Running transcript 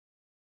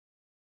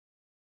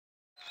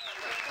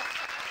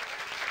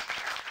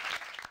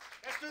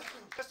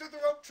let's do the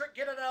rope trick,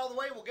 get it out of the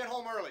way, we'll get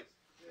home early.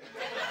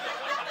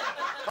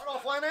 Cut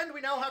off one end,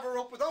 we now have a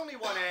rope with only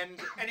one end.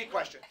 Any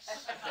questions?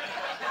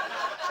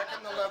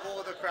 Checking the level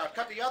of the crowd.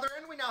 Cut the other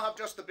end, we now have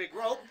just the big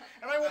rope,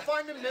 and I will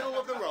find the middle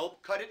of the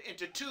rope, cut it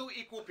into 2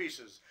 equal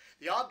pieces.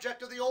 The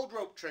object of the old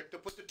rope trick, to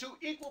put the 2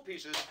 equal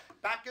pieces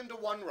back into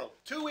one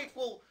rope. 2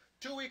 equal,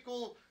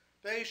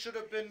 they should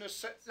have been the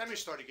same. Let me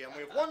start again.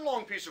 We have 1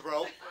 long piece of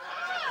rope.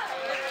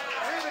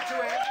 Leave the 2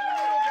 ends in the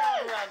middle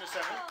down around the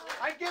center.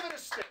 I give it a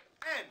stick,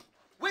 and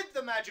with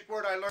the magic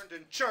word I learned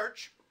in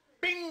church,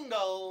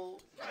 bingo!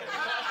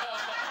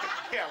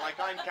 Yeah, like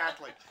I'm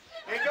Catholic.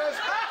 It goes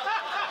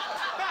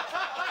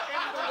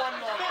into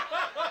 1 long.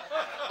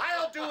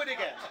 I'll do it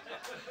again.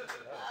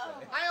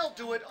 I'll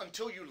do it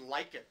until you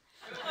like it.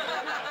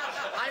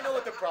 I know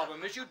what the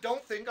problem is. You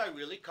don't think I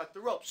really cut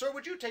the rope. Sir,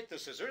 would you take the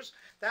scissors?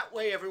 That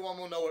way everyone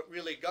will know it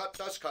really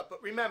does cut.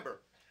 But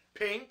remember,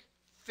 pink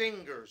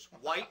fingers,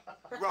 white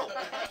rope.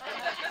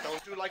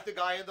 Don't do like the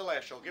guy in the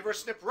last show. Give her a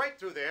snip right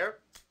through there.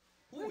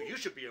 Ooh, you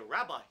should be a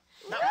rabbi.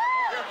 Now,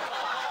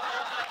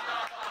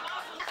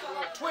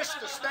 a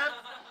twist, a snap.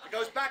 It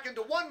goes back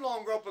into 1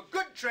 long rope. A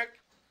good trick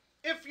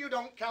if you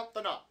don't count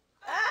the knot.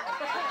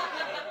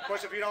 Of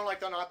course, if you don't like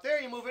the knot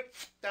there, you move it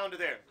down to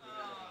there.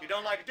 You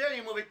don't like it there,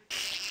 you move it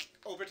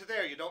over to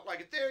there. You don't like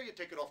it there, you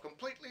take it off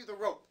completely. The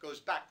rope goes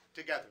back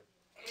together.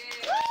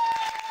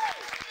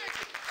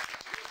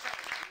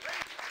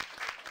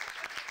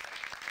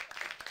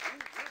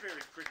 You're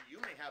very pretty. You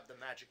may have the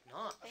magic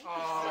knot.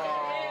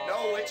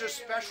 No, it's a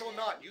special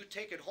knot. You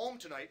take it home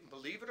tonight, and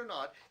believe it or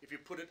not, if you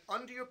put it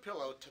under your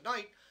pillow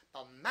tonight,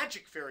 the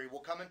magic fairy will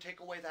come and take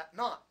away that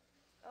knot.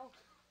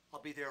 I'll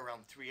be there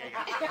around 3 a.m.